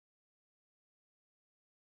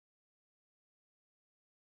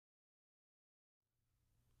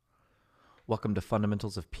Welcome to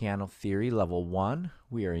Fundamentals of Piano Theory, Level 1.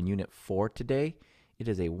 We are in Unit 4 today. It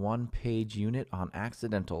is a one-page unit on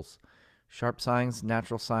accidentals, sharp signs,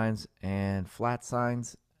 natural signs, and flat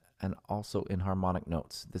signs, and also enharmonic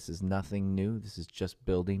notes. This is nothing new. This is just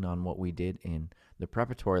building on what we did in the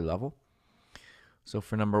preparatory level. So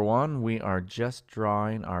for number 1, we are just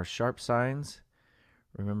drawing our sharp signs.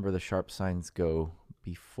 Remember, the sharp signs go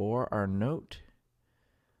before our note,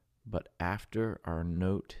 but after our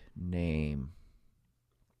note name.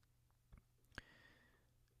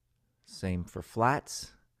 Same for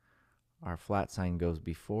flats. Our flat sign goes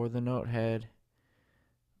before the note head,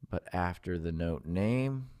 but after the note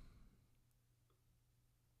name.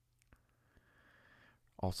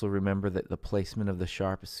 Also remember that the placement of the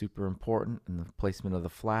sharp is super important, and the placement of the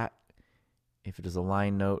flat. If it is a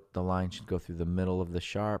line note, the line should go through the middle of the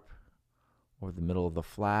sharp or the middle of the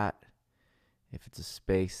flat. If it's a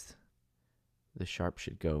space, the sharp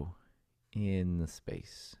should go in the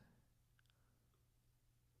space.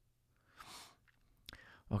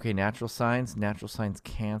 Okay, natural signs. Natural signs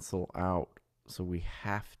cancel out, so we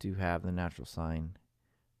have to have the natural sign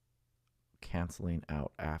canceling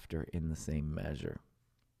out after in the same measure.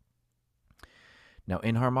 Now,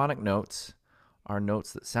 enharmonic notes are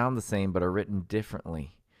notes that sound the same but are written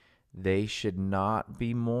differently. They should not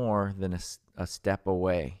be more than a step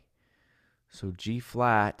away. So G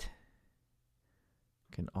flat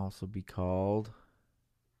can also be called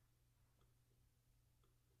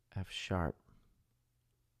F sharp.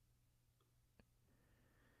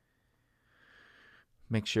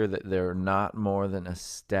 Make sure that they're not more than a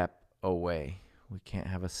step away. We can't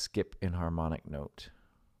have a skip enharmonic note.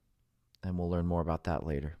 And we'll learn more about that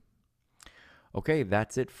later. Okay,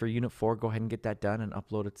 that's it for Unit 4. Go ahead and get that done and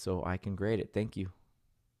upload it so I can grade it. Thank you.